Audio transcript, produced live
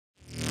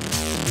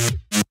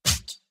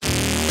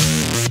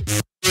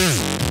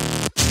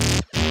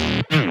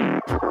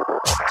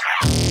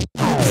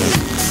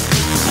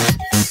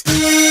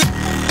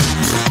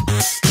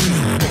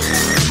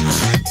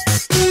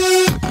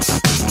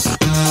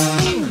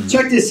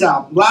check this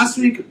out. Last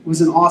week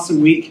was an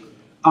awesome week.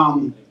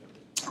 I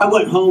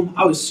went home.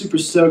 I was super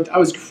stoked. I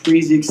was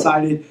crazy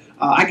excited.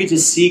 I could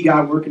just see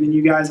God working in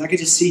you guys. I could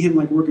just see him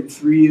like working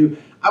through you.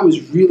 I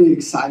was really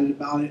excited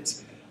about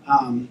it.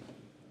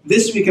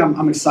 This week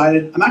I'm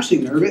excited. I'm actually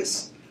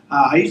nervous.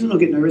 I usually don't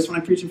get nervous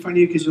when I preach in front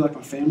of you because you're like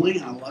my family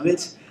and I love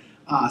it.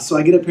 So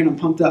I get up here and I'm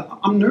pumped up.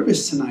 I'm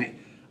nervous tonight.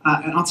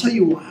 And I'll tell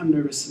you why I'm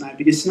nervous tonight.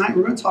 Because tonight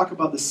we're going to talk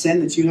about the sin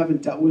that you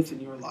haven't dealt with in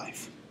your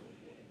life.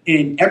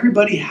 And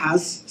everybody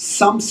has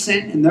some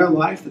sin in their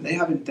life that they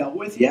haven't dealt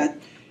with yet.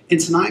 And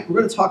tonight we're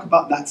going to talk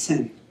about that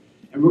sin.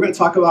 And we're going to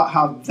talk about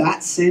how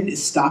that sin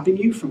is stopping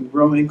you from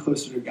growing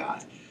closer to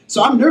God.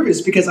 So I'm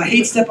nervous because I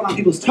hate stepping on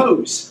people's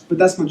toes, but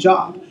that's my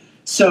job.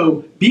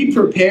 So be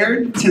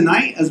prepared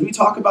tonight as we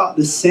talk about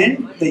the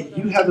sin that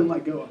you haven't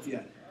let go of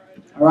yet.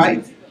 All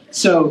right?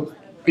 So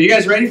are you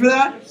guys ready for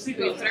that?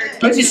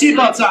 Put your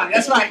seatbelts on.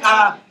 That's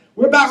right.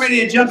 We're about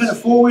ready to jump in a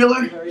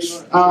four-wheeler.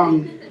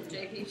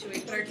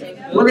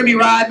 We're going to be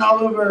riding all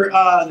over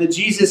the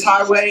Jesus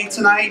Highway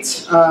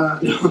tonight.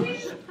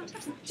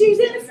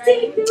 Jesus,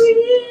 take the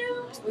wheel.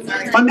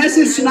 My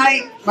message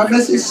tonight,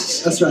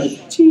 that's right.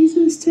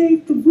 Jesus,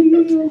 take the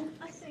wheel.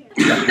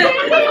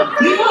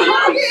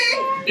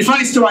 It's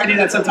funny story, I do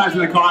that sometimes in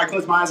the car. I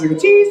close my eyes and I go,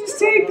 Jesus,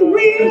 take the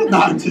wheel. No,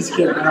 I'm just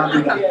kidding. I don't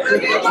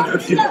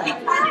do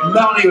that.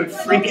 Melanie would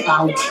freak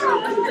out.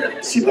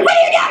 She'd be like, what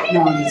are you doing?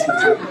 No, I'm just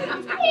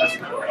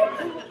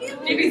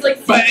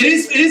kidding. But it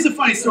is a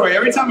funny story.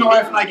 Every time my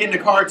wife and I get in the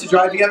car to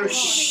drive together,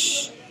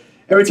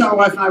 every time my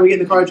wife and I get in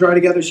the car to drive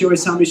together, she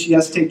always tells me she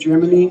has to take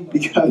Dramamine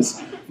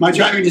because my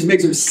driving just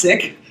makes her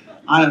sick.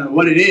 I don't know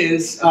what it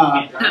is. Do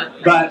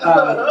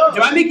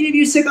I make any of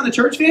you sick on the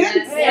church van?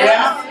 Yes.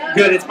 Yeah?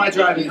 Good, it's my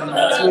driving.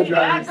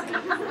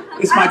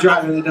 It's my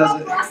driving that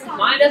does it.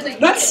 Mine doesn't.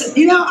 That's,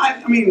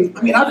 I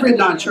mean, I've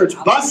ridden on church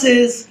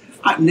buses.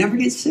 I never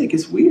get sick.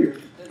 It's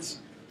weird.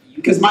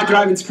 Because my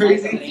driving's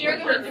crazy. You're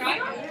going to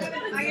drive?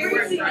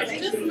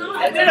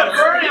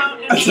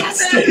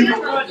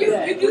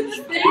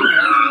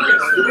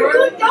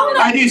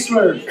 I do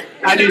swerve.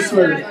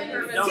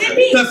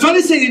 The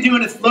funnest thing to do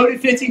in a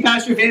loaded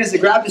 15-passenger van is to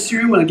grab the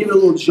steering wheel and give it a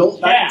little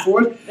jolt back and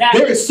forth.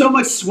 There is so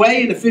much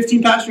sway in a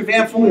 15-passenger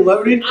van fully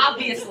loaded.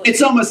 Obviously.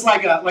 It's almost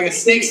like a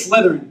snake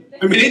slithering.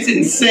 I mean, it's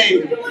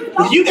insane.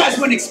 You guys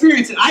wouldn't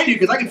experience it. I do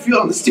because I can feel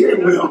it on the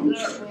steering wheel.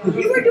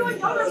 You were doing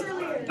donuts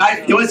earlier.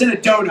 It wasn't a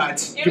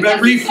donut. You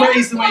better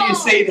rephrase the way you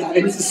say that.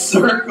 It was a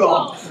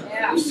circle.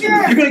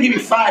 You're going to get me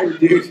fired,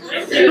 dude.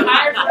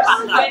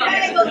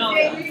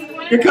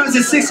 Here comes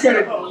the sixth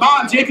grader.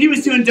 Mom, JP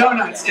was doing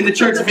donuts in the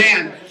church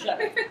van.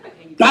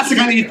 That's the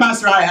kind of youth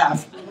pastor I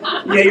have.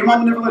 Yeah, your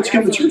mom will never let you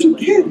come to church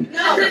again.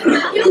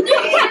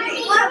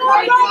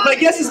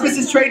 Like, yes, it's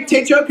Mrs.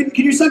 Tatro.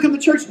 Can your son come to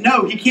church?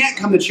 No, he can't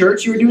come to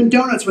church. You were doing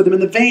donuts with him in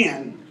the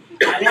van.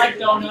 I like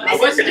donuts. I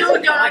wasn't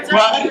doing donuts.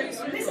 What?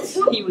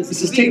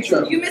 Mrs.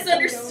 Tatro. You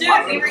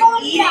misunderstood. We were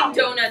eating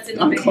donuts in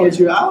the van. I called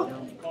you out.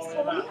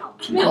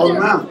 Called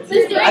him out.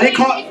 I didn't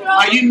call.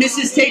 Are you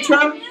Mrs.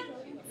 Tatro?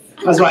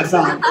 That's what I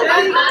thought.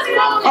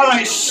 All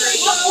right.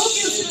 Shh.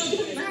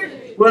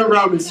 We're in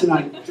Romans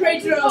tonight.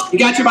 You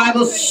got your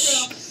Bibles?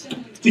 Shh.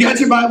 You got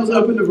your Bibles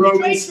open to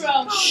Romans?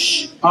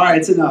 Shh. All right,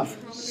 it's enough.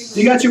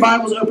 You got your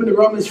Bibles open to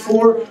Romans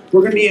 4.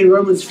 We're going to be in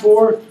Romans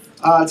 4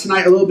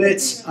 tonight a little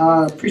bit,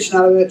 preaching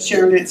out of it,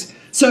 sharing it.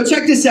 So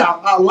check this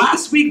out.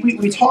 Last week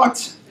we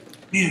talked,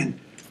 we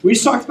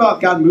just talked about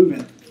God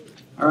moving.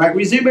 All right,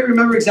 does anybody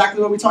remember exactly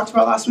what we talked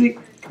about last week?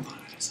 Come on,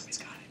 somebody's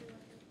got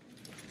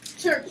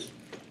it.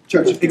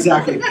 Church,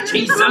 exactly.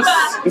 Jesus.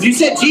 If you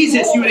said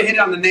Jesus, you would have hit it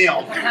on the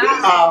nail.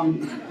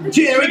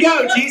 There we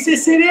go.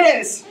 Jesus it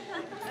is.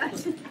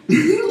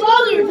 Who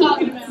all you were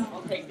talking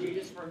about?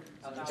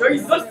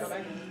 Jesus.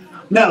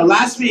 No,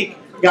 last week,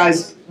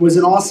 guys, was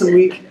an awesome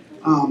week.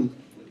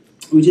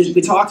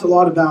 We talked a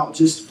lot about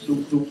just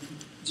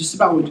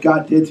about what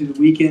God did through the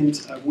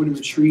weekend, winter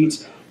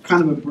retreat,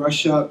 kind of a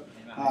brush up.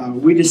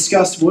 We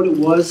discussed what it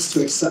was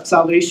to accept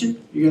salvation.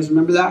 You guys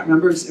remember that?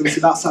 Remember, it was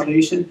about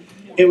salvation.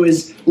 It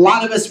was, a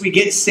lot of us, we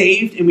get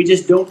saved and we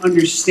just don't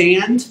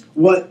understand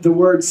what the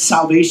word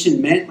salvation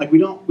meant. Like we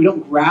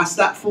don't grasp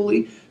that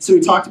fully. So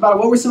we talked about it.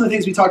 What were some of the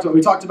things we talked about?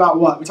 We talked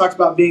about what? We talked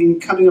about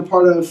becoming a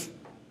part of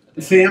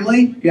the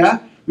family.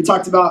 Yeah. We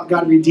talked about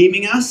God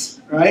redeeming us,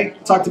 right?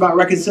 We talked about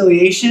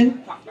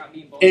reconciliation.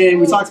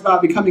 And we talked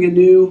about becoming a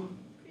new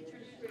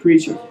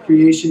creature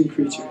through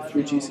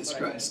Jesus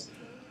Christ.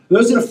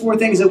 Those are the four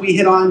things that we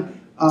hit on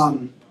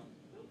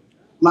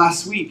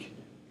last week.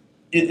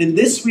 And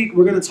this week,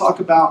 we're going to talk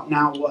about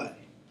now what?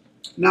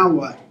 Now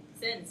what?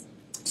 Sins.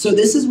 So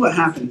this is what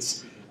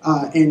happens.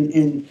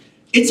 And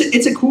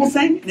it's a cool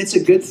thing, and it's a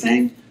good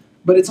thing,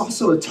 but it's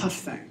also a tough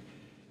thing.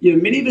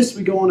 Many of us,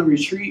 we go on a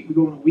retreat, we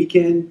go on a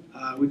weekend,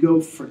 we go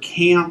for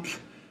camp,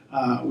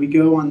 we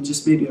go on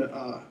just maybe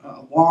a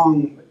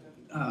long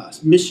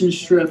mission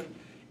trip.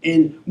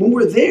 And when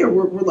we're there,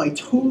 we're like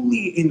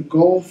totally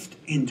engulfed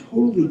and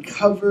totally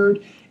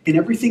covered. And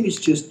everything is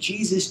just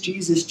Jesus,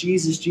 Jesus,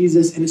 Jesus,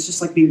 Jesus, and it's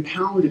just like being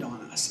pounded on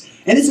us.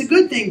 And it's a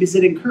good thing because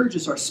it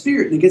encourages our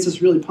spirit and it gets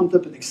us really pumped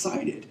up and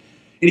excited.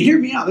 And hear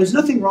me out, there's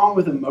nothing wrong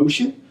with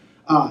emotion.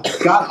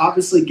 God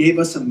obviously gave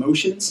us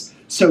emotions,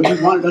 so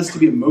he wanted us to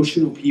be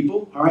emotional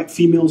people, all right?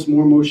 Females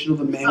more emotional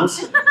than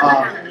males.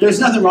 There's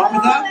nothing wrong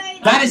with that.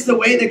 That is the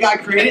way that God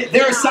created it.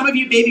 There are some of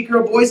you baby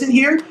girl boys in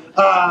here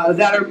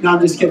that are, no, I'm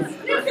just kidding.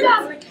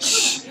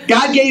 Shh.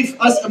 God gave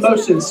us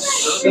emotions.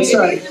 Shh. That's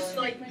right.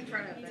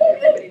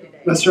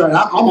 That's right.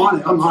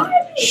 I'm on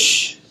it.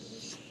 Shh.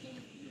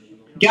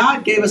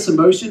 God gave us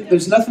emotion.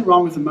 There's nothing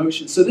wrong with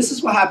emotion. So this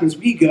is what happens.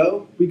 We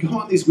go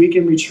on these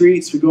weekend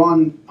retreats. We go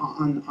on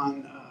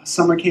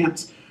summer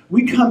camps.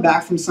 We come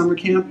back from summer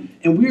camp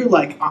and we're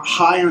like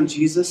high on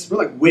Jesus. We're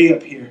like way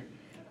up here.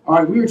 All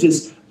right, we're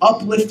just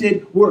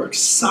uplifted. We're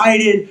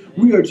excited.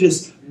 We are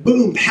just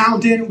boom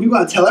pounding. We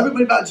want to tell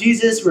everybody about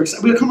Jesus. We're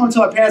excited. We come home and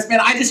tell our parents, man,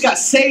 I just got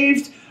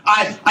saved.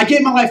 I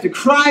gave my life to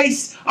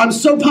Christ. I'm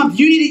so pumped.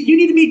 You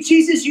need to meet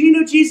Jesus. You need to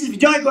know Jesus. If you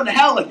don't, you're going to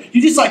hell. Like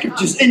you just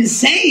just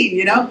insane,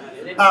 you know.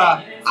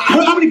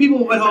 How many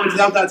people went home and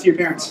told that to your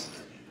parents?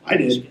 I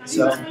did.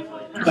 So.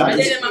 I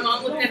did, and my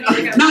mom looked at me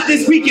like not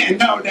this weekend,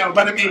 no,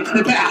 but I mean in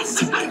the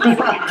past.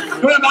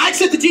 When I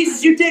accepted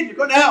Jesus, you did. You're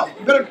going to hell.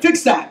 You better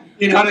fix that.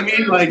 You know what I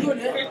mean? Like,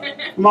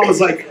 my mom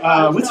was like,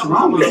 "What's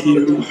wrong with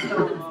you?"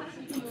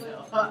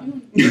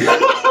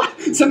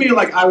 Some of you are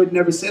like, "I would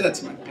never say that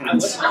to my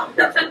parents."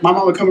 My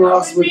mom would come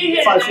across with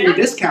a 5-figure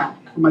discount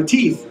for my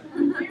teeth.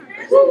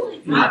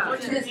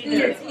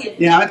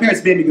 Yeah, my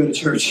parents made me go to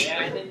church.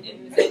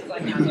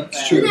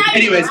 It's true.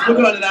 Anyways, we'll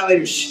go into that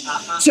later. Shh.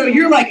 So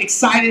you're like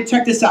excited.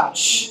 Check this out.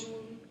 Shh.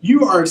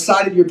 You are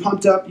excited. You're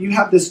pumped up. You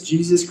have this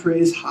Jesus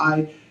craze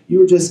high.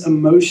 You are just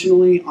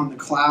emotionally on the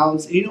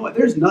clouds. And you know what?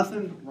 There's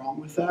nothing wrong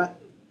with that.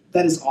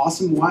 That is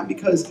awesome. Why?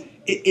 Because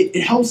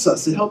it helps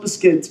us. It helps us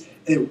get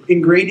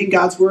ingrained in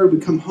God's Word. We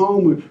come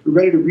home. We're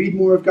ready to read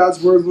more of God's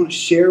Word. We want to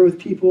share with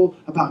people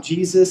about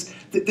Jesus.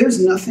 There's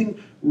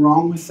nothing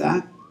wrong with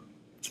that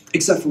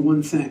except for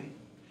one thing,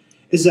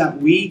 is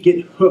that we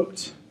get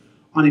hooked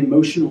on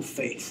emotional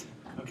faith,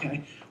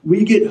 okay?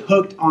 We get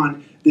hooked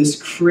on this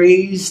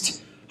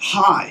crazed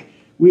high.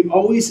 We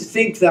always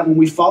think that when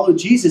we follow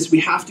Jesus, we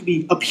have to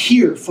be up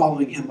here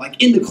following him,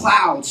 like in the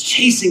clouds,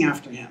 chasing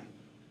after him.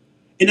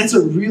 And that's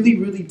a really,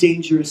 really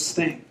dangerous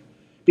thing.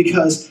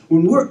 Because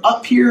when we're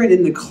up here and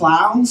in the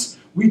clouds,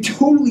 we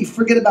totally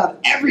forget about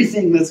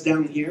everything that's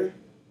down here,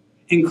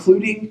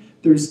 including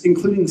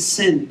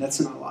sin that's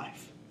in our life.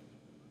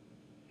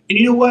 And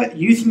you know what?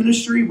 Youth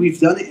ministry, we've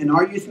done it in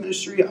our youth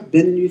ministry. I've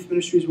been in youth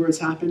ministries where it's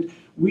happened.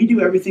 We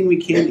do everything we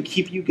can to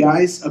keep you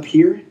guys up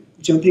here,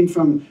 jumping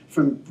from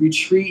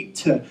retreat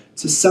to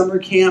summer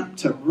camp,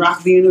 to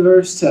Rock the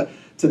Universe, to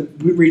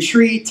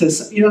retreat, to,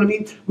 you know what I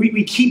mean?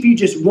 We keep you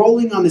just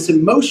rolling on this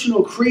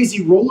emotional,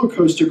 crazy roller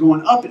coaster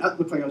going up. It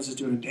looked like I was just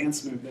doing a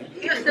dance move there.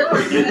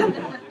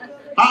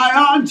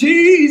 High on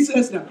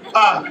Jesus. No,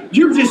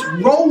 you're just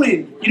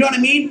rolling. You know what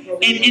I mean?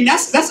 And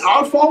that's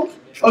our fault.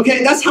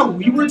 Okay, that's how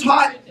we were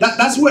taught.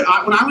 That's what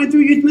when I went through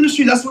youth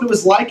ministry, that's what it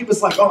was like. It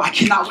was like, oh, I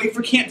cannot wait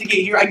for camp to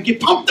get here. I can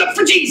get pumped up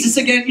for Jesus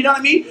again. You know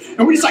what I mean?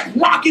 And we're just like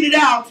rocking it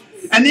out.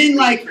 And then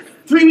like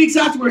 3 weeks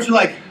afterwards, you're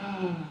like,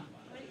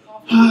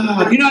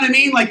 you know what I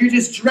mean? Like you're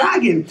just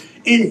dragging.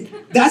 And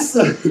that's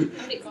the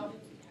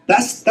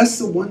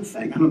one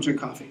thing. I don't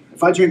drink coffee.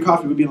 If I drink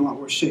coffee, we'd be in a lot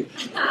worse shape.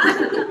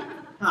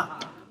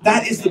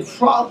 That is the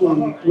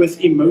problem with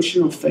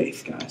emotional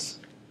faith, guys.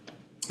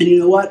 And you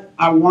know what?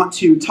 I want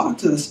to talk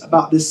to us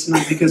about this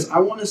tonight because I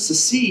want us to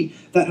see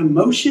that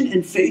emotion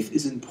and faith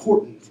is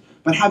important,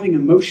 but having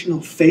emotional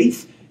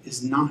faith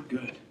is not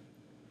good.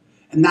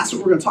 And that's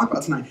what we're going to talk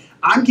about tonight.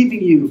 I'm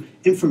giving you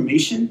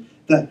information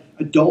that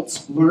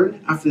adults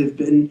learn after they've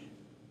been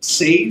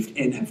saved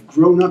and have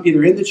grown up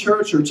either in the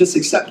church or just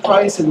accept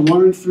Christ and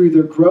learn through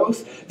their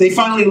growth. They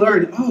finally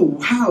learn, oh,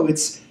 wow,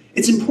 it's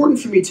important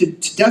for me to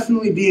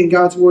definitely be in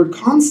God's Word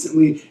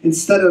constantly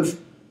instead of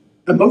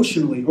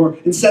emotionally, or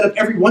instead of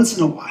every once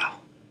in a while.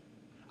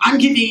 I'm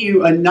giving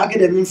you a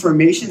nugget of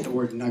information. The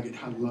word nugget,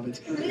 I love it.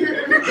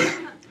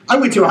 I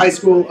went to a high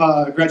school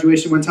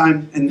graduation one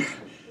time, and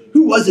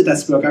who was it that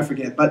spoke? I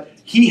forget, but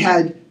he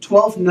had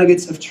 12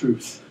 nuggets of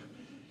truth.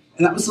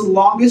 And that was the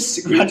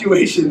longest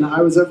graduation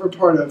I was ever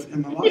part of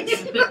in my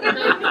life.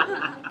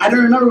 I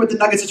don't remember what the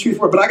nuggets of truth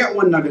were, but I got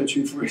one nugget of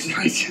truth for you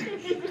tonight.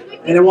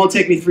 And it won't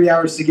take me 3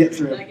 hours to get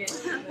through it.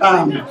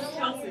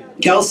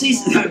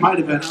 Kelsey's? It might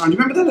have been. Do you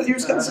remember that?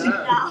 Here's Kelsey.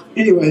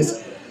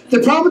 Anyways, the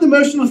problem with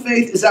emotional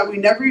faith is that we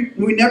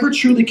never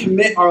truly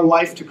commit our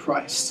life to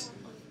Christ.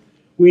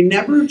 We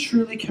never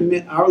truly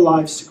commit our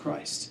lives to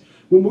Christ.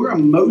 When we're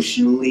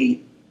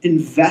emotionally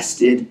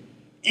invested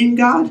in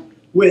God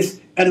with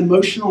an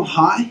emotional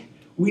high,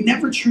 we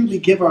never truly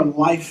give our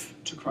life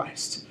to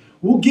Christ.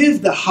 We'll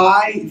give the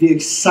high, the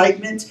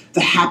excitement,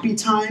 the happy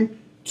time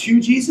to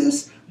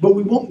Jesus, but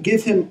we won't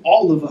give him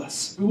all of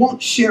us. We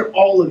won't share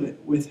all of it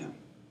with him.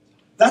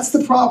 That's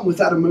the problem with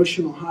that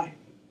emotional high.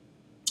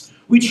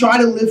 We try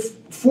to live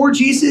for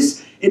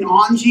Jesus and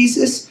on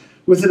Jesus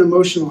with an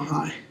emotional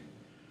high.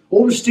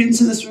 Older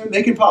students in this room,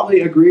 they can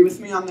probably agree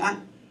with me on that.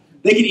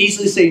 They could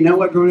easily say, you know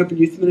what, growing up in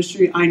youth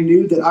ministry, I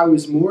knew that I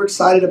was more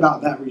excited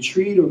about that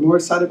retreat or more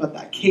excited about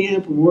that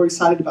camp or more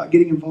excited about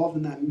getting involved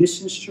in that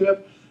missions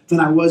trip than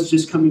I was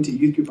just coming to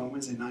youth group on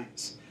Wednesday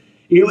nights.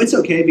 You know, it's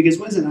okay because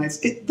Wednesday nights,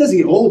 it doesn't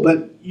get old,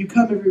 but you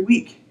come every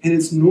week and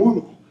it's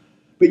normal.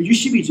 But you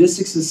should be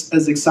just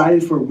as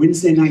excited for a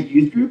Wednesday night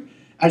youth group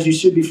as you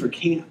should be for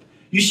camp.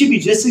 You should be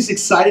just as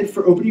excited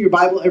for opening your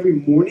Bible every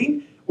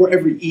morning or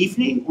every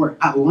evening or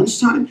at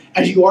lunchtime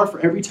as you are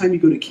for every time you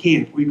go to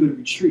camp or you go to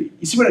retreat.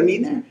 You see what I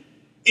mean there?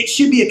 It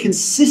should be a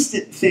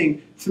consistent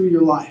thing through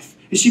your life.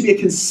 It should be a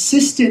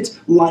consistent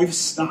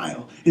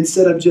lifestyle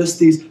instead of just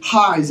these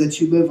highs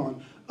that you live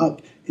on,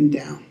 up and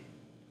down.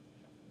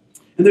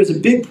 And there's a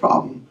big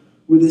problem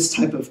with this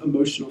type of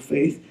emotional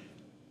faith,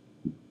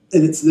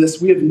 and it's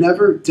this: we have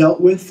never dealt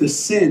with the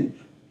sin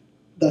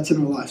that's in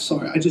our life.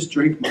 Sorry, I just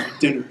drank my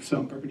dinner, so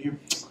I'm burping here.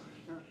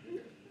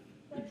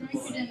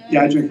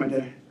 Yeah, I drank my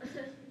dinner.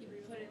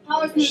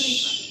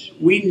 Shh.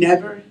 We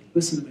never,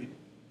 listen to me.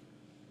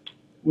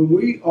 When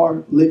we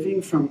are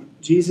living from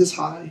Jesus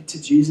high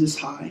to Jesus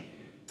high,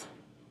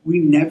 we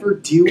never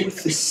deal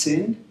with the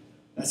sin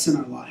that's in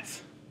our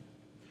life.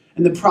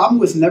 And the problem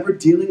with never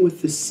dealing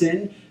with the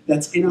sin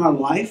that's in our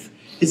life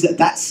is that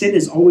that sin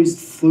is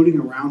always floating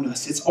around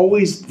us. It's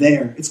always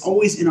there. It's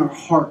always in our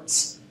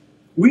hearts.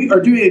 We are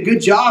doing a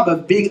good job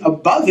of being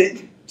above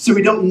it so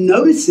we don't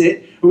notice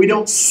it or we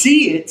don't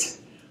see it,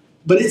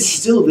 but it's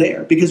still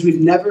there because we've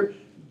never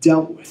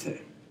dealt with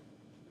it.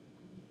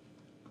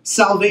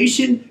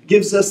 Salvation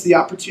gives us the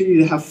opportunity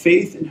to have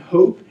faith and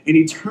hope and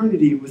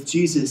eternity with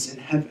Jesus in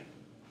heaven.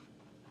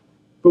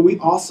 But we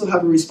also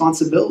have a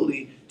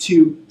responsibility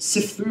to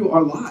sift through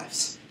our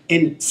lives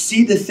and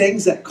see the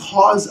things that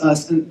cause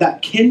us and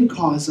that can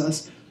cause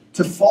us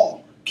to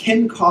fall,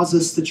 can cause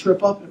us to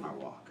trip up in our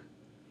walk.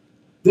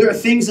 There are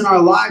things in our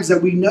lives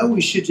that we know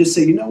we should just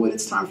say, you know what,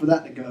 it's time for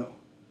that to go.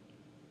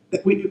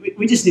 That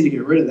we just need to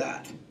get rid of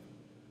that.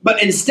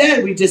 But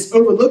instead, we just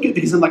overlook it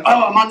because I'm like,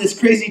 oh, I'm on this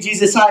crazy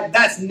Jesus high.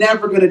 That's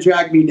never going to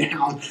drag me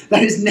down.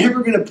 That is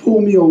never going to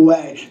pull me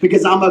away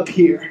because I'm up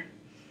here.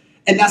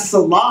 And that's the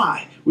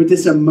lie with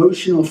this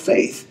emotional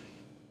faith.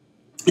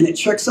 And it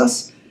tricks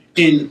us,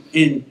 and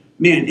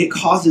man, it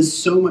causes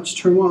so much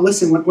turmoil.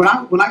 Listen, when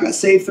I got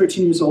saved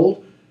 13 years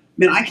old,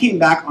 man, I came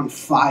back on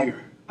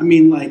fire. I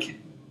mean, like,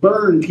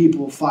 burn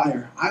people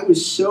fire. I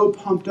was so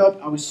pumped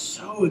up. I was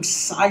so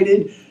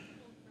excited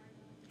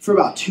for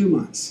about 2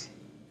 months.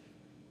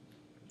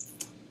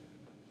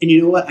 And you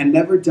know what? I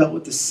never dealt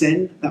with the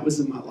sin that was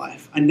in my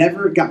life. I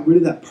never got rid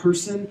of that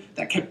person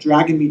that kept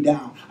dragging me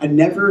down. I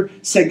never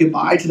said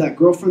goodbye to that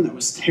girlfriend that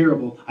was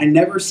terrible. I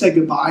never said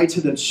goodbye to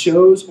the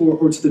shows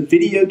or to the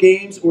video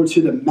games or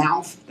to the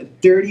mouth, the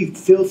dirty,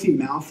 filthy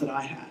mouth that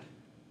I had.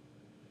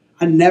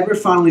 I never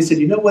finally said,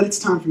 you know what? It's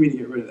time for me to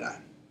get rid of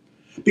that.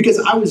 Because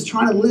I was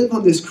trying to live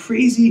on this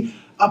crazy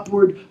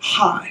upward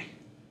high.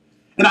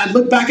 And I'd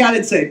look back at it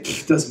and say,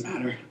 doesn't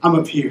matter. I'm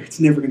up here. It's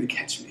never going to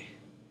catch me.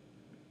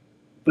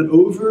 But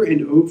over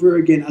and over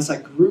again, as I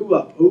grew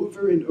up,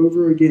 over and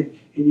over again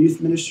in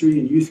youth ministry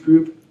and youth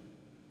group,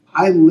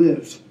 I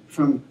lived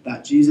from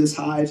that Jesus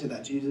high to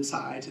that Jesus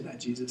high to that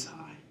Jesus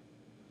high.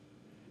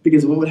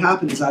 Because what would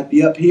happen is I'd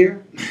be up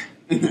here,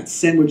 and that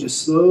sin would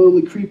just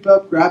slowly creep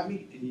up, grab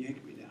me, and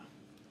yank me down.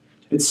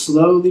 It'd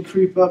slowly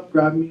creep up,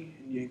 grab me,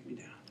 and yank me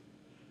down.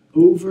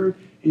 Over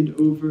and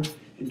over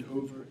and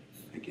over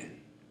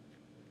again.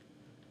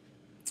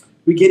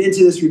 We get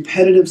into this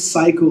repetitive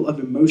cycle of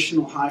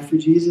emotional high for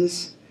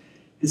Jesus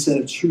instead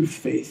of true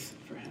faith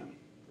for him.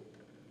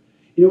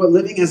 You know what?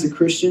 Living as a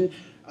Christian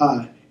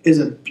is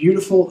a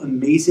beautiful,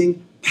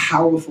 amazing,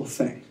 powerful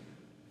thing.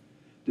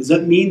 Does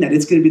that mean that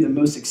it's going to be the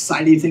most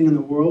exciting thing in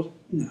the world?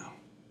 No.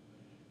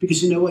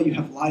 Because you know what? You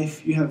have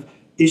life, you have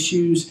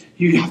issues,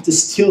 you have to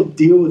still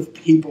deal with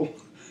people.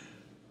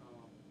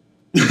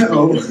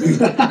 Oh.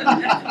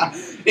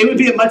 It would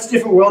be a much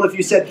different world if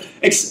you said,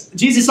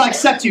 Jesus, I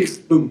accept you.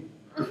 Boom.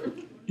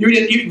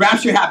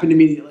 Rapture happened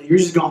immediately. You're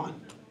just gone.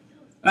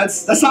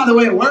 That's not the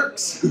way it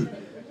works.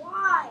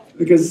 Why?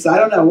 Because, I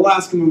don't know, we'll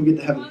ask him when we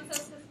get to heaven.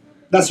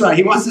 That's right.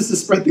 He wants us to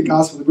spread the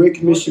gospel. The Great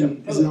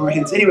Commission is in our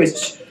hands.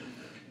 Anyways,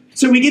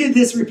 so we get into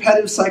this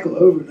repetitive cycle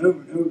over and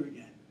over and over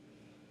again.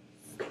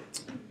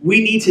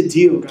 We need to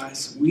deal,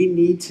 guys. We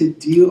need to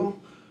deal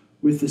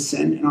with the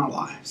sin in our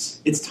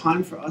lives. It's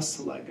time for us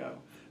to let go.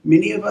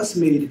 Many of us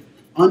made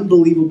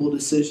unbelievable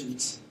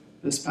decisions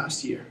this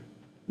past year,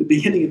 the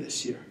beginning of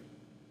this year.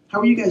 How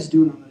are you guys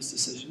doing on those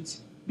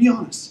decisions? Be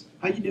honest.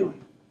 How you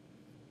doing?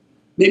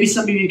 Maybe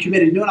some of you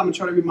committed, you know what, I'm going to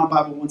try to read my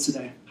Bible once a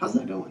day. How's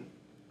that going?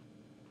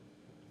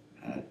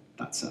 I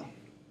thought so.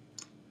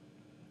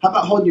 How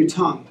about holding your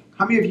tongue?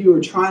 How many of you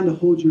are trying to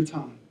hold your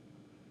tongue?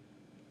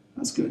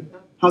 That's good.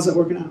 How's that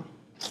working out?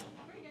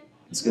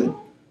 That's good.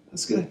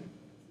 That's good.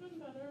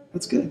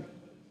 That's good.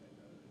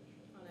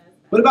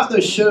 What about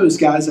those shows,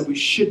 guys, that we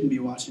shouldn't be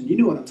watching? You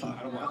know what I'm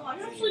talking about.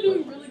 I'm actually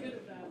doing really good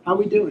at that. How are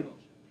we doing?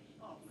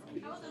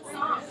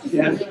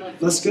 Yeah,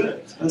 that's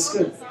good. That's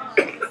good.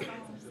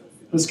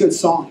 That's good.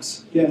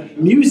 Songs. Yeah.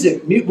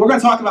 Music. We're going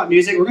to talk about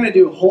music. We're going to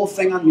do a whole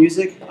thing on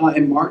music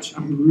in March.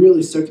 I'm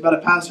really stoked about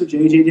it. Pastor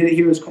JJ did it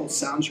here. It's called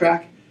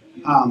Soundtrack.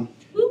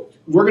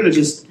 We're going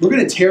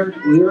to tear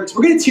lyrics.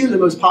 We're going to tear the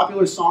most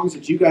popular songs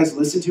that you guys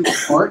listen to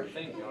apart.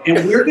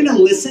 And we're going to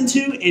listen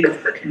to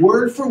and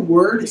word for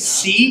word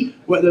see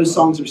what those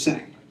songs are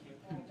saying.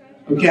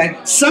 Okay?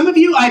 Some of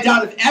you, I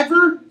doubt, have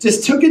ever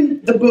just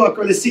taken the book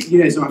or the CD.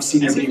 You guys don't have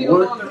CDs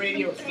anymore.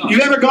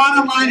 You've ever gone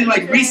online and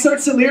like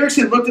researched the lyrics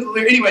and looked at the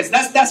lyrics? Anyways,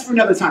 that's for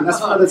another time. That's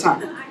for another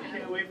time.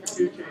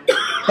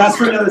 That's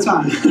for another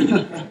time.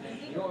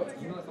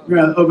 We're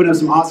going to open up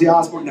some Ozzy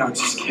Osbourne. No, I'm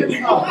just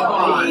kidding.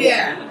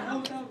 Yeah.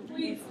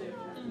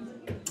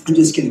 I'm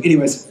just kidding.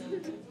 Anyways,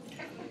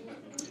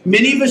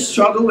 many of us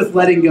struggle with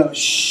letting go.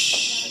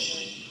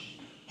 Shh.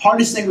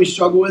 Hardest thing we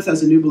struggle with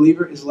as a new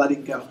believer is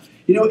letting go.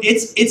 You know,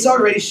 it's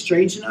already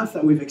strange enough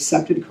that we've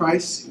accepted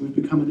Christ, we've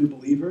become a new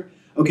believer.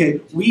 Okay,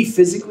 we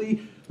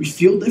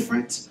feel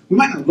different. We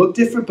might not look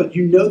different, but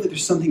you know that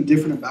there's something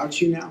different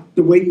about you now.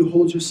 The way you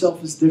hold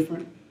yourself is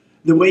different.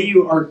 The way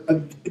you are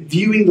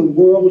viewing the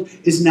world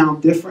is now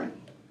different.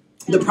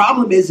 The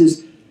problem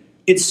is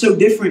it's so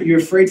different, you're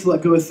afraid to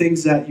let go of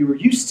things that you were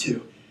used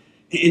to.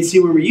 And see,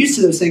 when we're used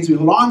to those things, we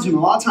hold on to them.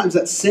 A lot of times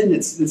that's sin.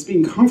 It's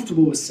being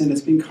comfortable with sin.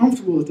 It's being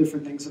comfortable with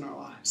different things in our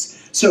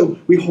lives. So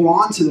we hold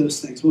on to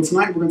those things. Well,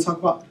 tonight we're going to talk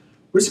about,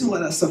 we're just going to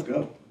let that stuff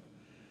go.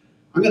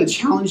 I'm going to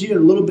challenge you in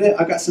a little bit.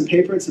 I've got some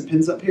paper and some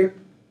pens up here.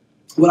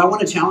 What I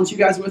want to challenge you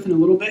guys with in a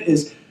little bit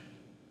is,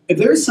 if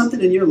there is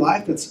something in your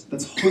life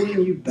that's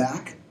holding you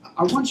back,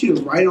 I want you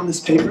to write on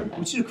this paper. I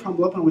want you to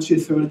crumble up and I want you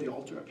to throw it at the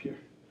altar up here.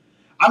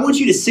 I want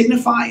you to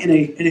signify in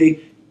a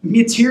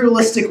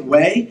materialistic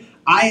way,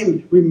 I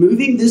am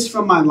removing this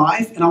from my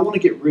life and I want to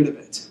get rid of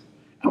it.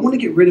 I want to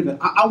get rid of it.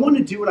 I want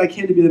to do what I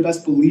can to be the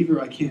best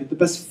believer I can, the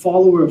best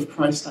follower of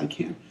Christ I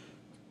can.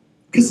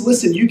 Because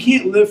listen, you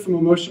can't live from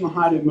emotional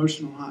high to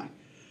emotional high.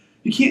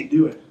 You can't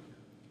do it.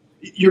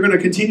 You're going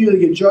to continually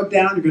get drugged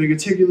down. You're going to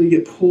continually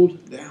get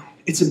pulled down.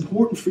 It's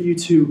important for you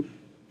to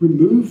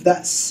remove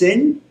that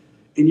sin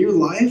in your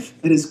life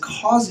that is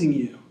causing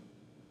you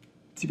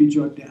to be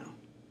drugged down.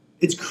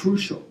 It's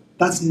crucial.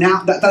 That's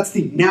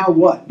the now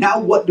what? Now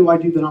what do I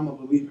do that I'm a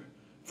believer?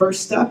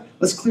 First step,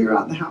 let's clear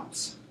out the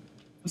house.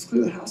 Let's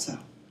clear the house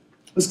out.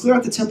 Let's clear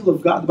out the temple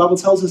of God. The Bible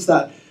tells us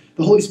that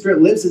the Holy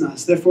Spirit lives in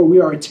us. Therefore,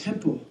 we are a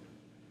temple.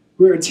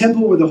 We're a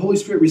temple where the Holy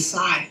Spirit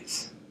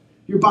resides.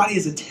 Your body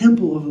is a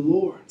temple of the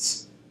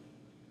Lord's.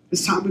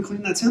 It's time we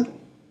clean that temple.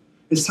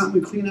 It's time we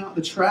clean out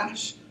the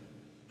trash,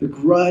 the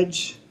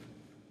grudge,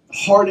 the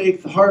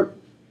heartache, the heart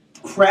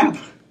crap,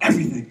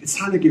 everything. It's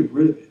time to get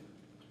rid of it.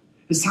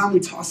 It's time we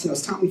toss it.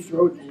 It's time we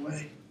throw it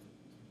away.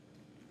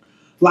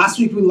 Last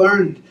week we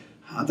learned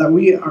that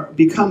we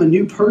become a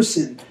new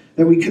person,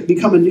 that we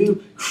become a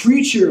new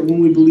creature when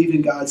we believe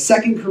in God.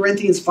 2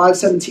 Corinthians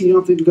 5:17, you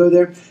don't have to go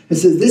there. It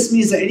says, this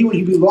means that anyone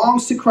who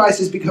belongs to Christ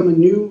has become a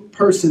new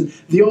person.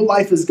 The old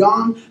life is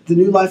gone. The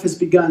new life has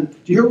begun.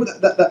 Do you hear what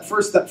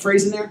that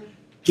phrase in there?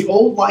 The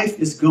old life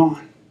is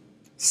gone.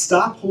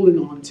 Stop holding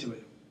on to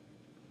it.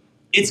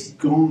 It's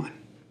gone.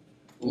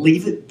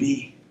 Leave it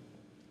be.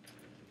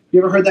 You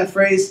ever heard that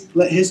phrase,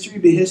 let history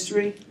be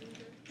history?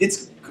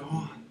 It's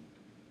gone.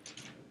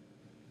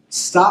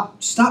 Stop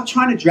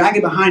trying to drag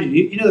it behind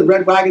you. You know the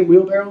red wagon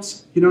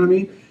wheelbarrows? You know what I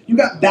mean? You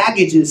got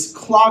baggages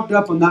clogged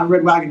up on that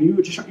red wagon.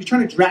 You're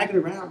trying to drag it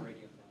around.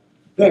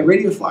 That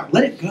radio flyer.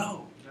 Let it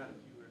go.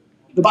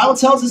 The Bible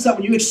tells us that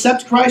when you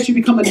accept Christ, you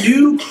become a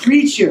new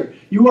creature.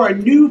 You are a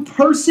new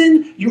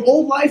person. Your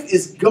old life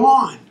is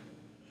gone.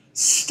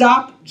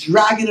 Stop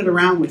dragging it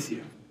around with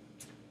you.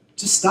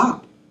 Just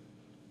stop.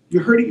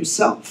 You're hurting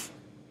yourself.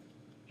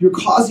 You're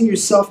causing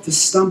yourself to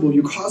stumble.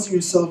 You're causing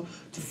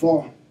yourself to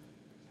fall.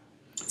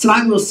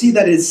 Tonight we'll see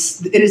that it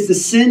is the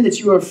sin that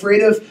you are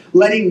afraid of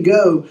letting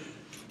go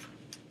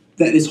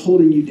that is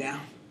holding you down.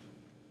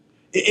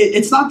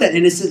 It's not that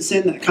innocent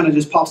sin that kind of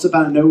just pops up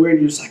out of nowhere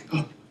and you're just like,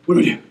 oh, what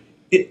do I do?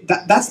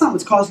 That's not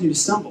what's causing you to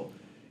stumble.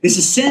 It's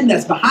a sin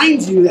that's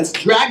behind you, that's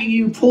dragging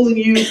you, pulling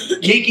you,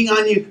 yanking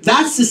on you.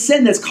 That's the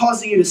sin that's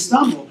causing you to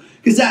stumble.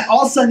 Because that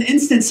all of a sudden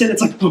instant sin,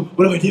 it's like, oh,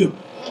 what do I do?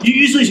 You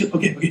usually just,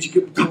 okay, what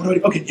do I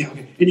do? Okay, yeah,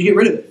 okay. And you get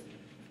rid of it.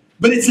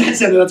 But it's that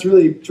sin that's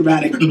really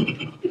traumatic.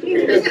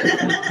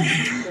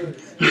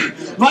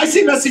 If I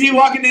see most of you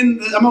walking in,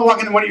 I'm going to walk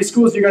into one of your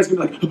schools, and you guys are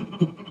going to be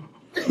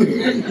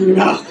like, you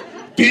know,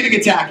 panic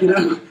attack, you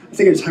know. I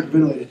think I just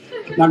hyperventilated.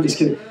 No, I'm just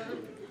kidding.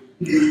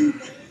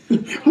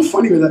 How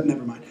funny was that?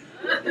 Never mind.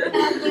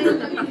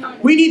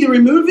 We need to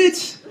remove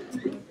it.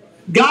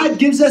 God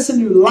gives us a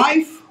new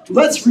life.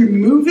 Let's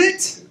remove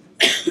it.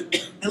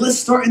 And let's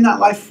start in that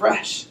life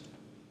fresh.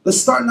 Let's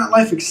start in that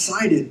life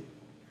excited.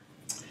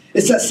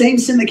 It's that same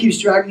sin that keeps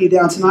dragging you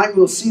down. Tonight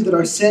we'll see that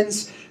our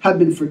sins have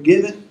been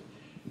forgiven.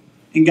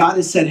 And God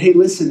has said, hey,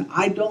 listen,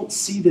 I don't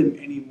see them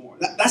anymore.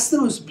 That's the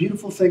most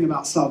beautiful thing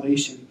about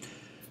salvation.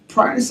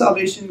 Prior to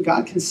salvation,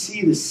 God can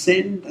see the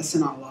sin that's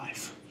in our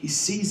life. He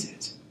sees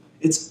it.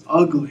 It's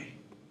ugly.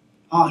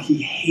 Oh,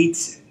 he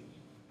hates it.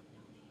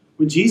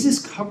 When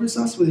Jesus covers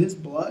us with his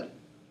blood,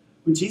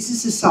 When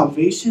Jesus'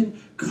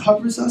 salvation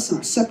covers us and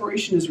our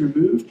separation is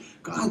removed,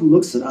 God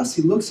looks at us,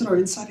 he looks at our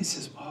inside, he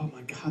says, oh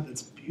my God,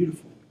 that's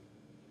beautiful.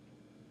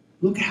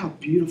 Look at how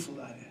beautiful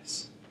that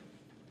is.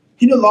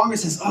 He no longer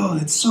says, oh,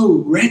 that's so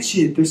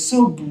wretched, they're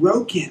so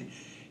broken.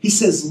 He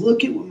says,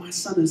 look at what my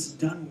son has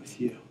done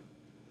with you.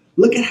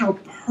 Look at how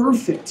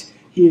perfect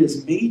he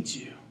has made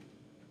you.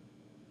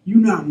 You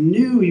now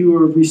knew, you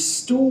were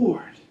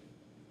restored.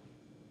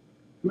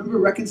 Remember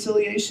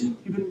reconciliation?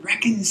 You've been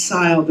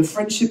reconciled. The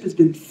friendship has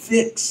been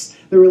fixed.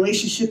 The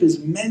relationship is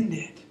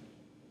mended.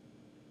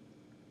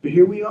 But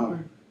here we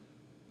are.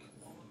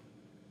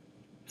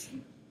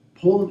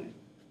 Pulling it.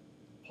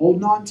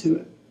 Holding on to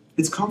it.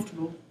 It's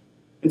comfortable.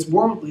 It's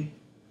worldly.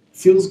 It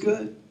feels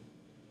good.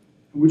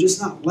 And we're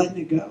just not letting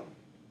it go.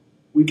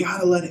 We got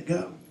to let it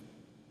go.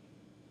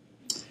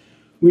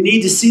 We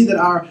need to see that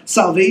our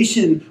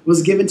salvation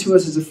was given to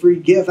us as a free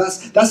gift.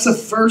 That's the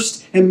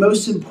first and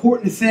most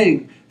important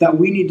thing that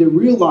we need to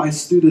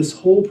realize through this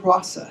whole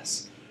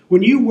process.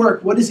 When you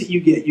work, what is it you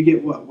get? You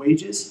get what?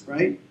 Wages,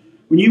 right?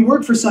 When you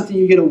work for something,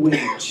 you get a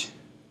wage.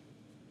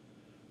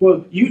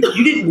 Well, you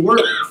didn't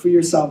work for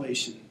your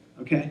salvation,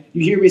 okay?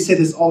 You hear me say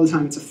this all the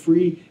time. It's a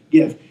free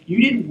gift. You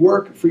didn't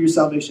work for your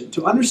salvation.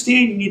 To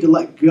understand you need to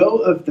let go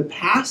of the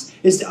past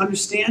is to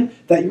understand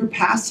that your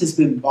past has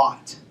been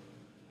bought.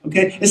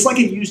 Okay? It's like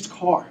a used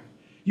car.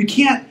 You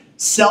can't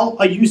sell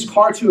a used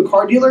car to a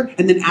car dealer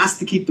and then ask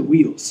to keep the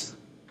wheels.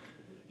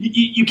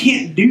 You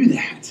can't do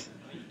that.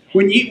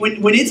 When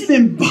it's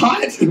been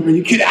bought,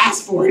 you could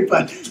ask for it,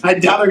 but I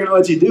doubt they're going to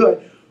let you do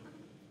it.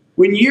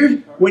 When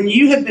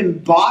you have been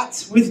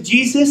bought with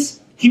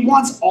Jesus, he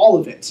wants all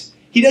of it.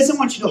 He doesn't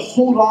want you to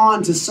hold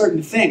on to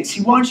certain things.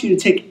 He wants you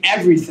to take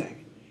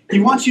everything.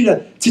 He wants you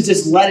to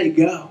just let it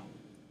go.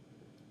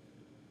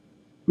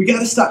 We got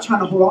to stop trying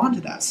to hold on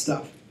to that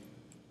stuff.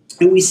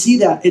 And we see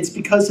that it's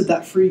because of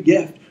that free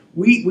gift.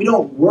 We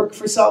don't work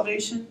for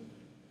salvation.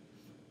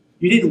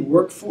 You didn't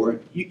work for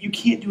it. You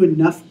can't do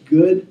enough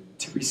good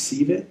to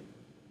receive it.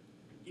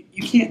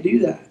 You can't do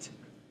that.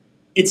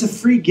 It's a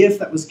free gift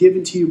that was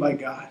given to you by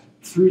God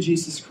through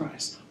Jesus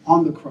Christ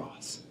on the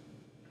cross.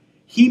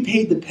 He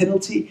paid the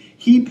penalty.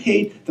 He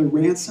paid the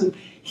ransom.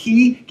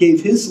 He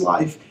gave his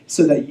life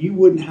so that you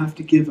wouldn't have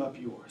to give up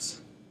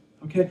yours.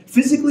 Okay?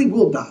 Physically,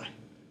 we'll die.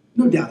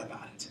 No doubt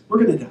about it.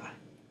 We're going to die.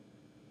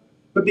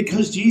 But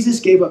because Jesus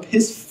gave up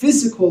his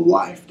physical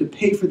life to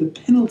pay for the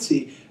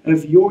penalty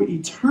of your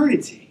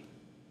eternity,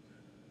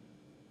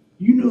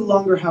 you no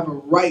longer have a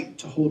right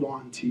to hold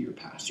on to your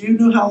past. You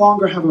no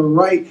longer have a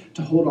right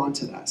to hold on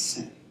to that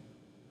sin.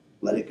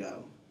 Let it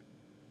go.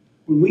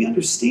 When we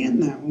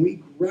understand that, when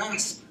we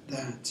grasp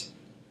that,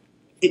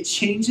 it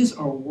changes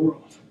our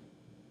world.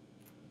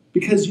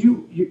 Because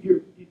you're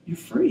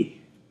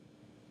free.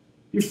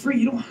 You're free.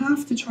 You don't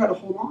have to try to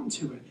hold on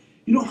to it.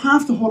 You don't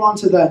have to hold on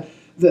to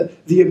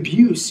the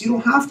abuse. You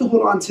don't have to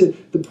hold on to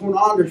the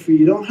pornography.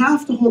 You don't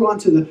have to hold on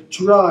to the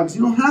drugs.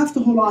 You don't have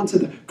to hold on to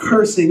the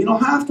cursing. You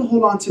don't have to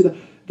hold on to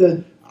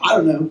the I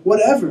don't know,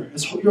 whatever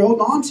you're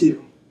holding on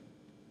to.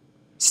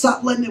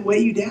 Stop letting it weigh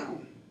you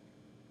down.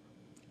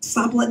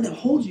 Stop letting it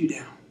hold you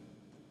down.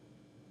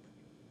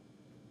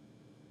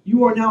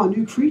 You are now a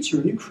new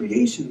creature, a new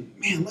creation.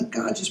 Man, let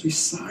God just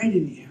reside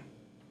in you.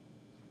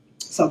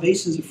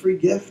 Salvation is a free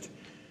gift.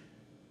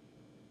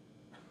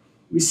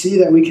 We see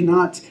that we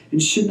cannot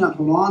and should not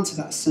hold on to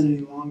that sin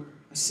any longer.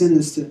 Our sin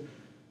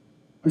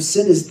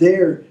is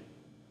there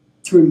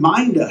to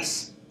remind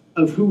us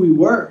of who we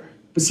were.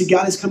 But see,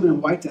 God has come in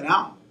and wiped that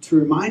out to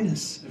remind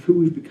us of who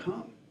we've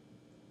become.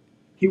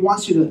 He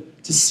wants you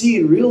to see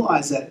and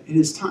realize that it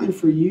is time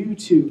for you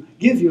to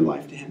give your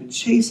life to him and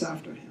chase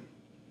after him.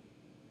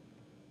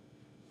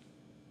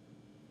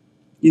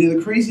 You know,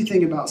 the crazy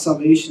thing about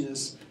salvation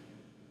is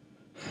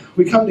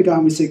we come to God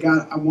and we say,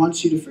 God, I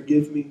want you to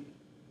forgive me.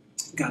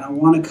 God, I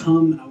want to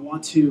come and I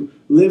want to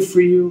live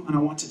for you and I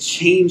want to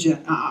change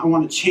it. I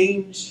want to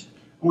change.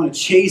 I want to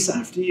chase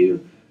after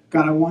you.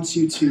 God, I want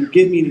you to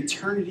give me an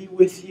eternity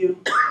with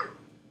you.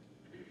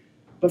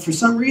 But for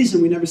some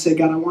reason, we never say,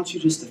 God, I want you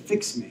just to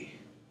fix me.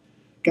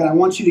 God, I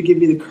want you to give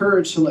me the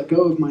courage to let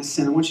go of my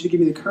sin. I want you to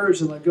give me the courage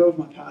to let go of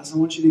my past. I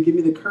want you to give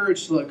me the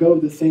courage to let go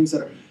of the things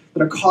that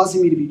are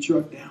causing me to be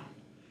drugged down.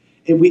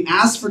 And we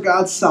ask for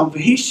God's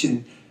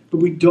salvation, but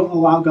we don't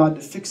allow God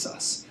to fix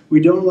us. We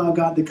don't allow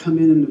God to come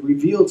in and to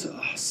reveal to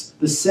us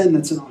the sin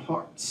that's in our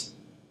hearts.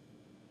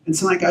 And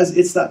tonight, guys,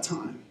 it's that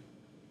time.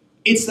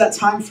 It's that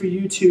time for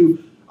you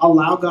to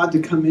allow God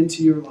to come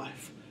into your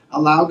life.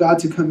 Allow God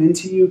to come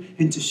into you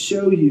and to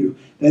show you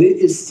that it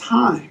is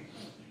time.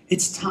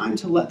 It's time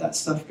to let that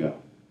stuff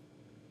go.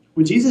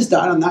 When Jesus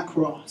died on that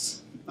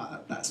cross,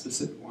 not that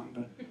specific one,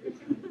 but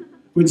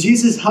when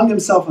Jesus hung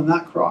himself on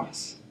that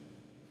cross,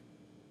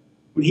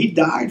 when he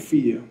died for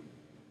you,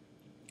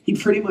 he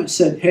pretty much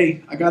said,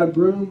 hey, I got a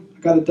broom, I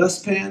got a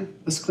dustpan,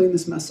 let's clean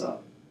this mess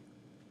up.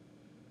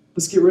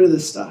 Let's get rid of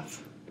this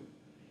stuff.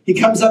 He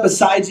comes up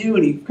beside you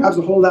and he grabs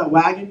a hold of that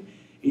wagon,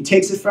 he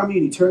takes it from you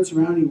and he turns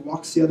around and he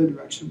walks the other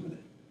direction with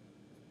it.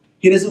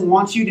 He doesn't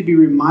want you to be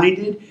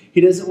reminded.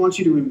 He doesn't want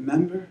you to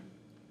remember.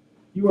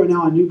 You are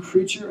now a new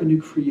creature, a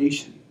new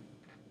creation.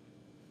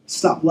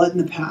 Stop letting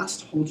the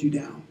past hold you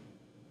down.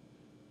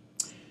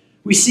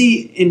 We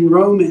see in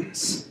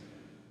Romans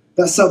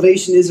that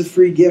salvation is a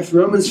free gift.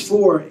 Romans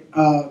 4,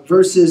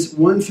 verses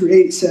 1 through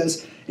 8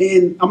 says,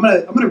 and I'm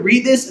gonna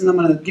read this, and I'm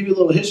gonna give you a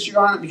little history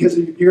on it, because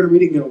you're gonna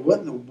read it and go, what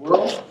in the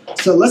world?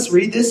 So let's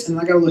read this, and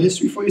I got a little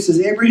history for you. It says,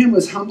 Abraham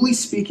was humanly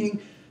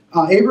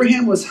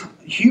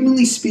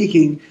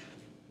speaking,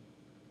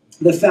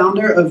 the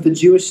founder of the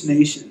Jewish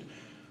nation.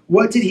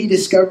 What did he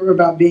discover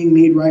about being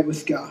made right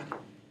with God?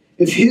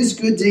 If his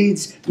good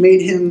deeds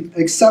made him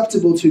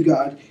acceptable to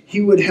God, he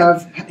would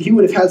have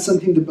had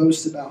something to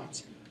boast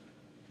about.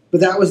 But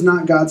that was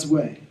not God's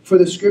way. For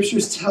the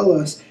scriptures tell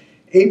us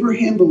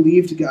Abraham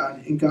believed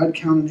God, and God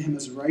counted him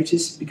as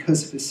righteous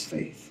because of his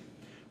faith.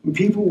 When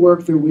people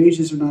work, their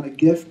wages are not a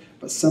gift,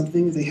 but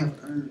something they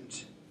have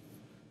earned.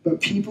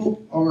 But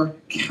people are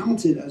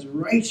counted as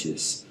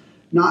righteous,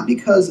 not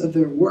because of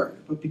their work,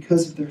 but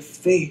because of their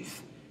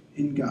faith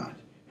in God,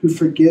 who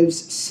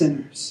forgives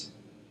sinners.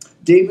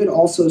 David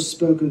also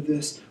spoke of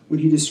this when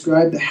he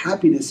described the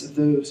happiness of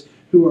those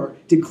who are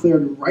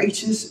declared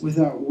righteous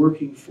without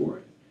working for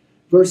it.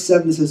 Verse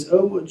 7 says,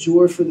 oh, what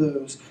joy for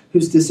those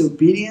whose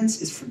disobedience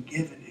is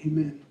forgiven.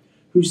 Amen.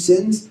 Whose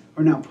sins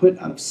are now put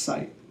out of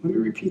sight. Let me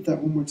repeat that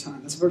one more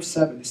time. That's verse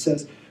 7. It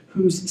says,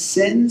 whose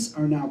sins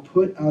are now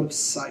put out of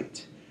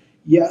sight.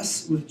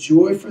 Yes, with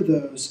joy for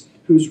those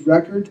whose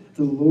record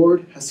the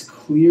Lord has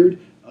cleared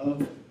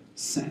of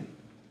sin.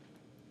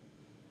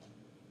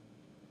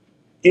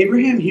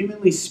 Abraham,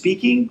 humanly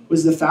speaking,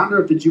 was the founder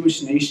of the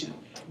Jewish nation.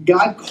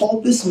 God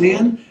called this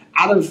man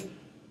out of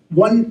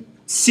one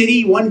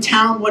city, one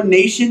town, one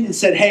nation, and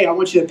said, hey, I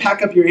want you to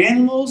pack up your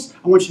animals,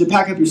 I want you to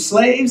pack up your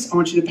slaves, I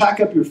want you to pack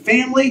up your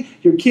family,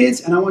 your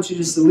kids, and I want you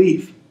just to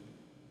leave.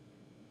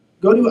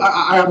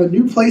 I have a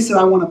new place that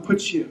I want to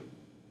put you.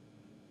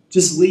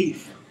 Just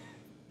leave.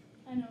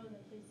 I know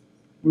that place.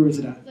 Where is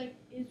it at? It's like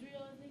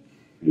Israel, I think.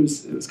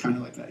 It was kind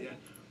of like that, yeah.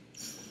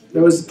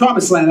 There was the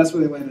Promised Land, that's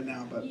where they landed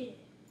now, but Yeah.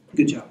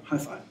 good job. High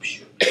five.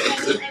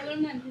 I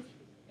learned that in history.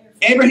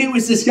 Abraham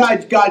was this guy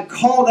God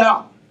called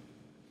out.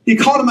 He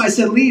called him, I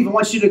said, leave, I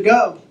want you to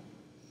go.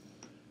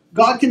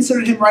 God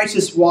considered him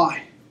righteous.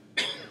 Why?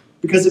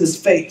 Because of his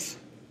faith.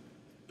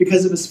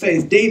 Because of his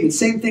faith. David,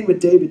 same thing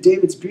with David.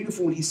 David's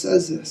beautiful when he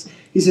says this.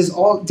 He says,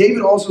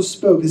 David also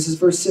spoke, this is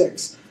verse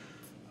 6,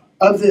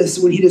 of this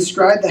when he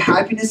described the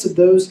happiness of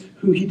those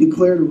who he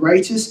declared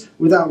righteous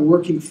without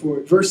working for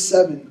it. Verse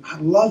 7, I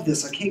love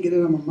this. I can't get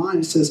it on my mind.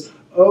 It says,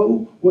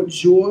 oh, what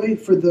joy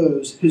for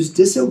those whose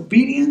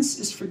disobedience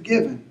is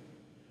forgiven,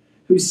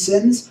 whose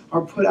sins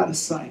are put out of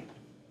sight.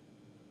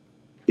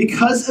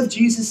 Because of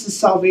Jesus'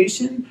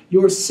 salvation,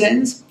 your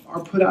sins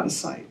are put out of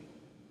sight.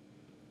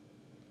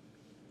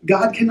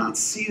 God cannot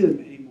see them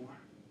anymore.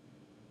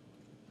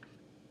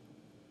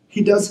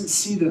 He doesn't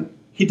see them.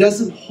 He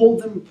doesn't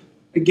hold them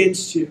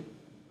against you.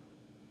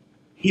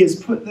 He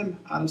has put them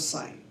out of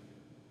sight.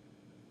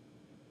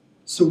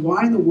 So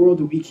why in the world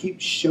do we keep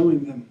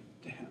showing them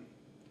to him?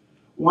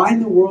 Why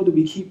in the world do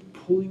we keep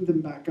pulling them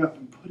back up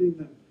and putting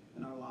them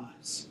in our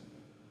lives?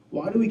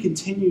 Why do we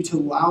continue to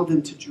allow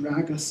them to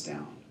drag us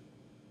down?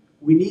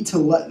 We need to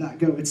let that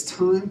go. It's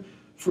time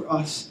for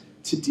us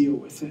to deal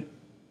with it.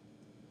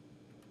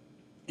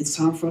 It's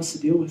time for us to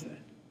deal with it.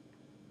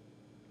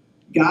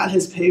 God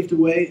has paved a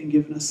way and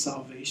given us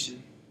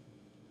salvation.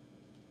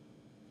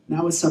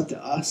 Now it's up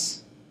to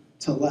us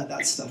to let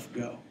that stuff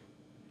go.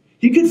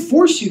 He could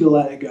force you to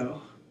let it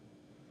go,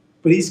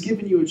 but he's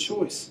given you a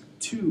choice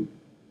to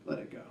let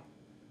it go.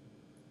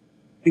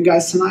 And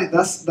guys, tonight,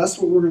 that's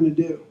what we're going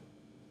to do.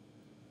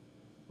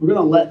 We're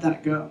going to let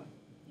that go.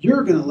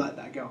 You're going to let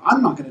that go.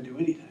 I'm not going to do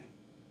anything.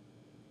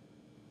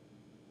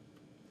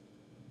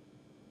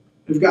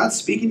 If God's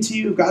speaking to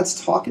you, if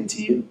God's talking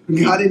to you,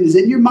 God is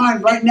in your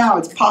mind right now,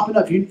 it's popping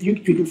up. You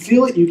can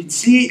feel it, you can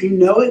see it, you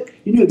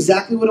know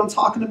exactly what I'm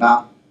talking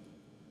about.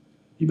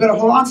 You better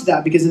hold on to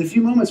that, because in a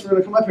few moments we're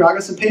going to come up here. I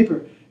got some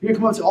paper. You're going to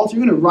come up to the altar,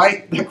 you're going to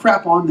write that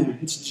crap on there.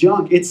 It's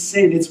junk, it's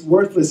sin, it's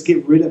worthless.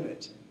 Get rid of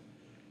it.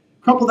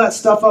 Crumple that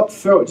stuff up,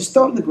 throw it. Just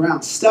throw it in the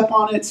ground. Step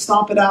on it,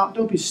 stomp it out.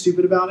 Don't be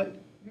stupid about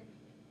it.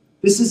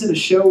 This isn't a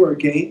show or a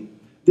game.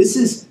 This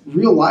is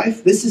real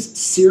life. This is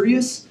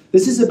serious.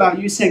 This is about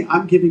you saying,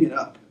 I'm giving it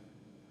up.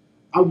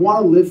 I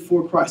want to live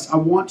for Christ. I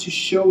want to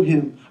show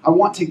him. I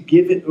want to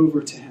give it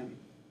over to him.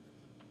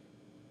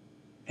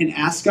 And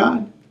ask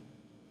God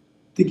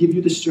to give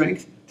you the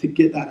strength to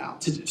get that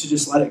out, to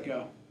just let it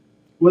go.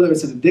 Whether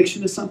it's an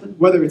addiction to something,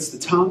 whether it's the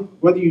tongue,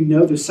 whether you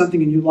know there's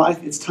something in your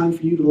life it's time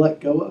for you to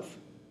let go of.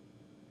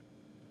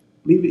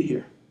 Leave it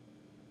here.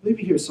 Leave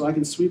it here so I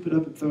can sweep it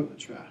up and throw it in the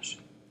trash.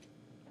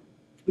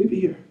 Leave it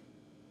here.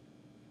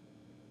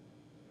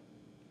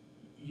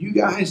 You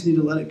guys need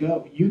to let it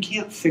go. You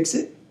can't fix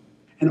it,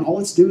 and all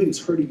it's doing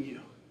is hurting you.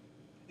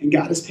 And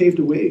God has paved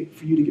a way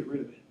for you to get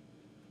rid of it.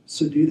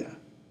 So do that.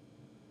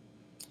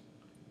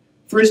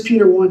 1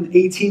 Peter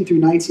 1:18 through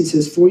 19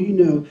 says, for you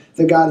know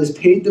that God has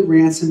paid the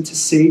ransom to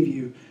save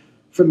you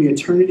from an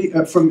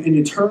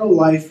eternal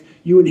life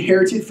you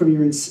inherited from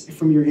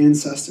your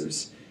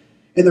ancestors.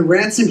 And the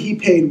ransom he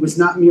paid was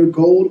not mere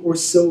gold or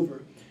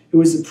silver. It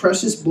was the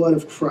precious blood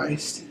of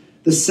Christ,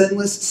 the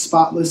sinless,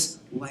 spotless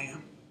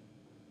Lamb.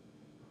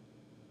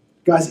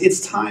 Guys, it's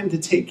time to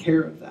take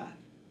care of that.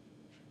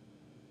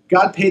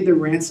 God paid the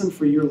ransom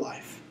for your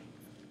life.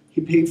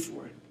 He paid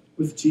for it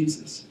with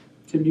Jesus.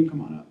 Tim, you can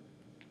come on up.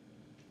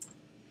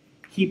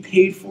 He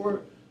paid for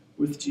it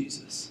with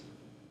Jesus.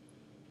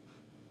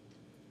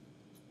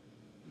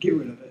 Get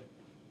rid of it.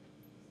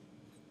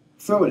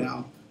 Throw it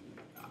out.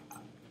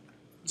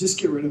 Just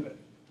get rid of it.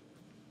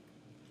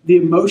 The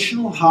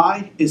emotional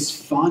high is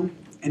fun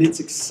and it's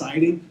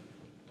exciting.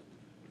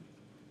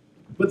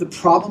 But the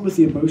problem with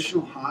the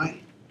emotional high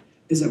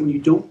is that when you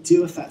don't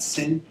deal with that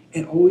sin,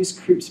 it always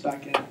creeps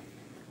back in.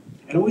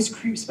 It always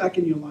creeps back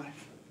in your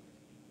life.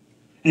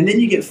 And then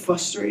you get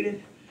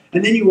frustrated.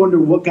 And then you wonder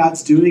what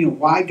God's doing and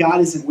why God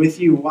isn't with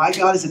you, and why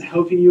God isn't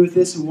helping you with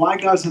this, and why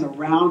God isn't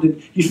around.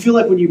 And you feel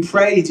like when you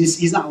pray,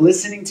 he's not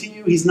listening to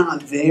you. He's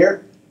not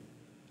there.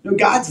 No,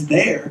 God's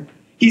there.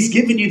 He's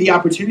given you the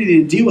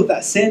opportunity to deal with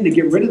that sin, to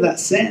get rid of that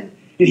sin.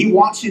 And he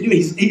wants you to do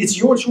it. It's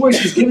your choice.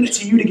 He's given it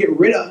to you to get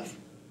rid of.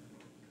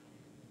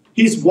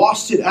 He's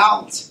washed it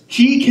out.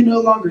 He can no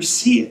longer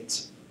see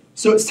it.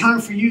 So it's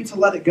time for you to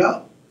let it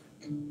go.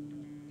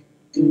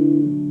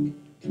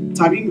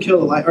 Tom, you can kill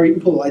the light, or you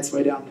can pull the lights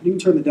way down. You can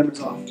turn the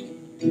dimmers off.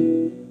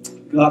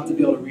 You'll have to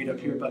be able to read up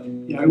here, but a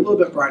little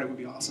bit brighter would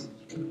be awesome.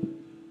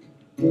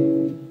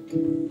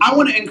 I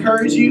want to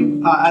encourage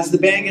you, as the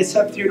band gets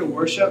up here to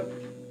worship,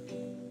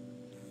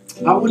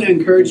 I want to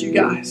encourage you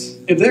guys.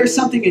 If there's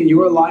something in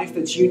your life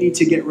that you need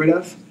to get rid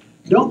of,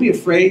 don't be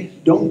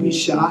afraid. Don't be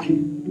shy.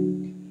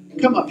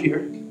 Come up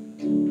here.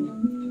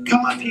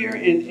 Come up here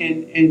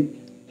and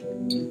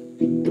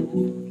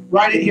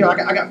write it here.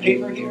 I got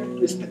paper here.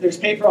 There's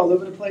paper all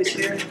over the place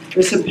here.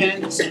 There's some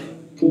pens.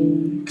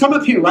 Come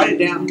up here. Write it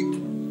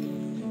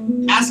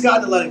down. Ask God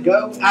to let it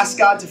go. Ask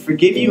God to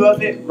forgive you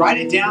of it. Write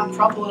it down.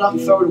 Crumple it up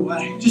and throw it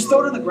away. Just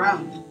throw it on the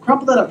ground.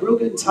 Crumple that up real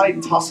good and tight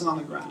and toss it on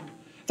the ground.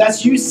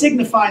 That's you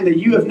signifying that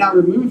you have now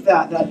removed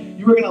that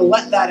you are going to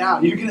let that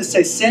out. You're going to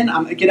say, sin,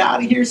 get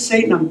out of here.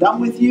 Satan, I'm done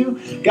with you.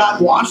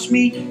 God, wash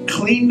me,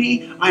 clean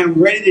me. I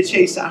am ready to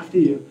chase after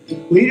you.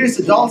 Leaders,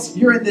 adults,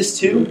 you're in this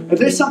too. If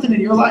there's something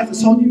in your life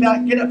that's holding you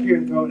back, get up here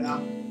and throw it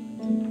out.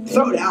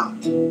 Throw it out.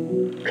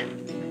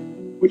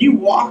 When you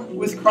walk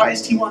with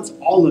Christ, he wants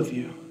all of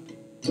you.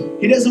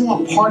 He doesn't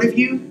want part of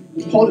you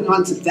holding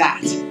on to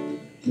that.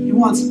 He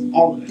wants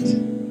all of it.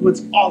 He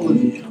wants all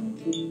of you.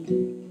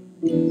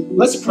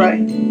 Let's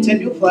pray.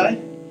 Tim, you'll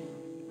play.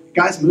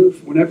 Guys,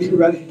 move whenever you're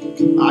ready.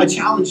 I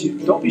challenge you.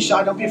 Don't be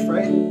shy. Don't be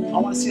afraid. I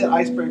want to see that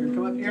icebreaker.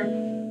 Come up here.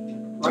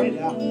 Write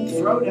it out.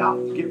 Throw it out.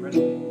 Get rid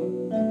of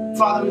it.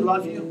 Father, we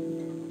love you.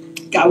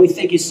 God, we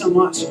thank you so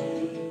much.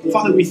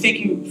 Father, we thank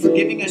you for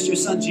giving us your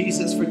son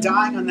Jesus, for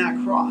dying on that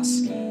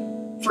cross,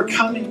 for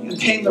coming and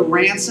paying the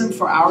ransom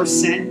for our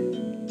sin.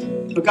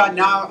 But God,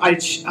 now I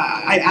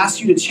ask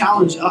you to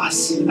challenge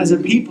us as a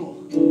people,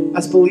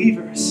 as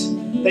believers,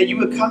 that you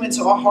would come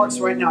into our hearts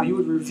right now. You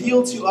would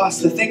reveal to us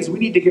the things we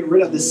need to get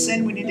rid of, the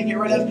sin we need to get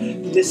rid of,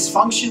 the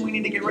dysfunction we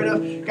need to get rid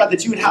of. God,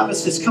 that you would have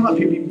us just come up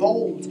here, be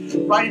bold,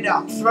 write it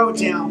out, throw it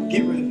down,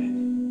 get rid of it.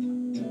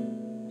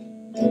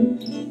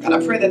 God, I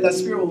pray that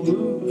spirit will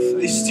move.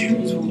 These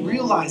students will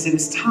realize that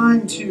it's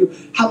time to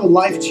have a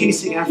life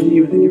chasing after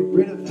you and to get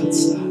rid of that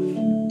stuff.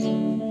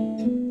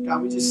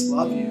 God, we just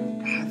love you.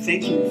 God,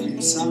 thank you for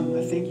your son.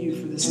 I thank you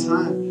for this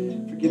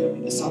time, for giving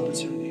me this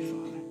opportunity.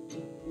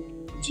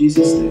 In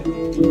Jesus' name,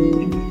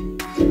 amen.